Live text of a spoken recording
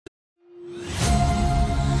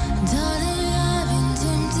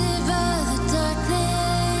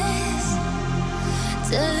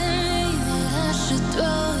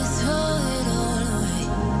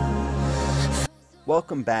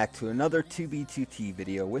Welcome back to another 2B2T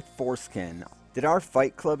video with Forceken. Did our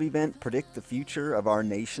Fight Club event predict the future of our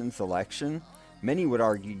nation's election? Many would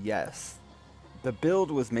argue yes. The build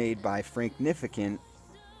was made by Franknificant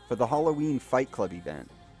for the Halloween Fight Club event.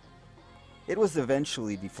 It was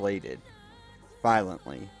eventually deflated,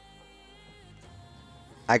 violently.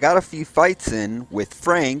 I got a few fights in with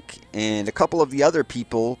Frank and a couple of the other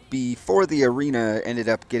people before the arena ended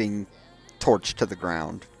up getting torched to the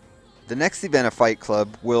ground. The next event of Fight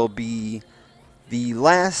Club will be the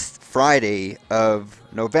last Friday of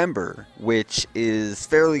November, which is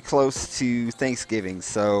fairly close to Thanksgiving,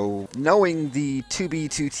 so knowing the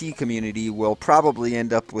 2B2T community will probably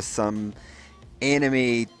end up with some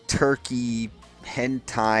anime, turkey,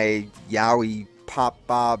 hentai, yaoi, pop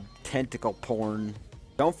bob, tentacle porn.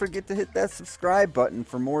 Don't forget to hit that subscribe button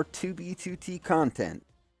for more 2B2T content.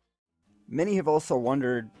 Many have also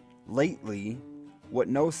wondered lately what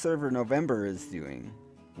No Server November is doing.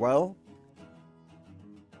 Well,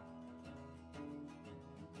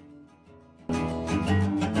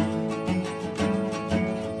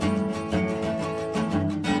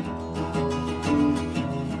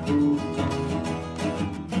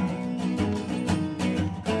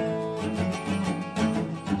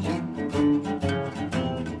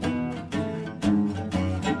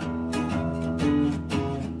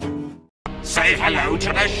 say hello to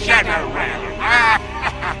the Shadow Realm!